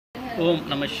Om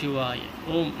Namah Shivaya,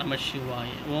 Om Namah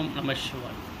Shivaya, Om Namah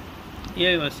Shivaya.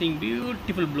 Here you are seeing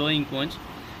beautiful blowing conch.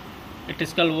 It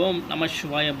is called Om Namah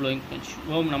Shivaya blowing conch.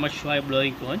 Om Namah Shivaya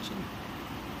blowing conch.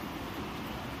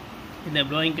 In the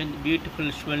blowing conch, beautiful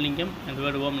Shivlingam and the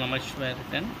word Om Namah Shivaya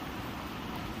written.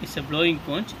 It's a blowing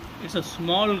conch. It's a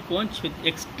small conch with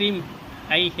extreme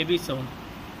high heavy sound.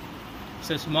 It's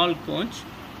a small conch,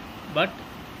 but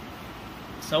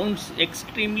sounds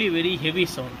extremely very heavy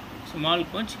sound. Small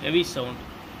conch, heavy sound.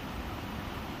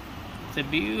 It's a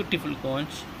beautiful conch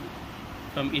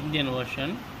from Indian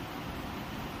Ocean.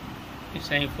 It's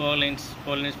having four lines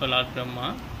for Lord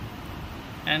Brahma,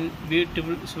 and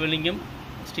beautiful Shivlingam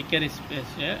sticker is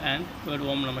here and word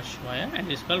Om Namah Shivaya,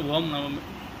 and it's called Om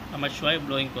Namah Shivaya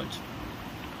blowing conch.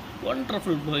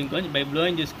 Wonderful blowing conch. By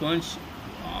blowing this conch,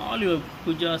 all your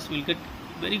pujas will get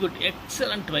very good,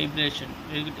 excellent vibration,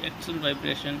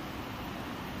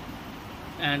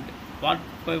 and what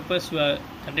purpose you are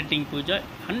conducting puja,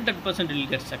 100% will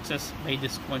get success by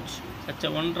this conch. Such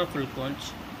a wonderful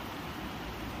conch.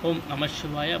 Om Namah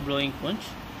Shivaya blowing conch.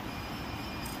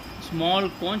 Small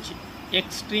conch,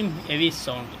 extreme heavy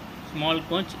sound. Small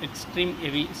conch, extreme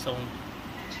heavy sound.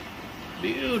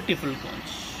 Beautiful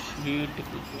conch.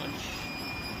 Beautiful conch.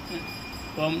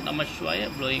 Om Namah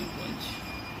Shivaya blowing conch.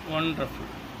 Wonderful.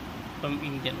 From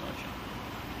Indian Ocean.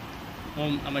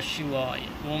 Om Namah Shivaya.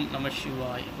 Om Namah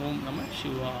Shivaya. Om Namah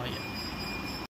Shivaya.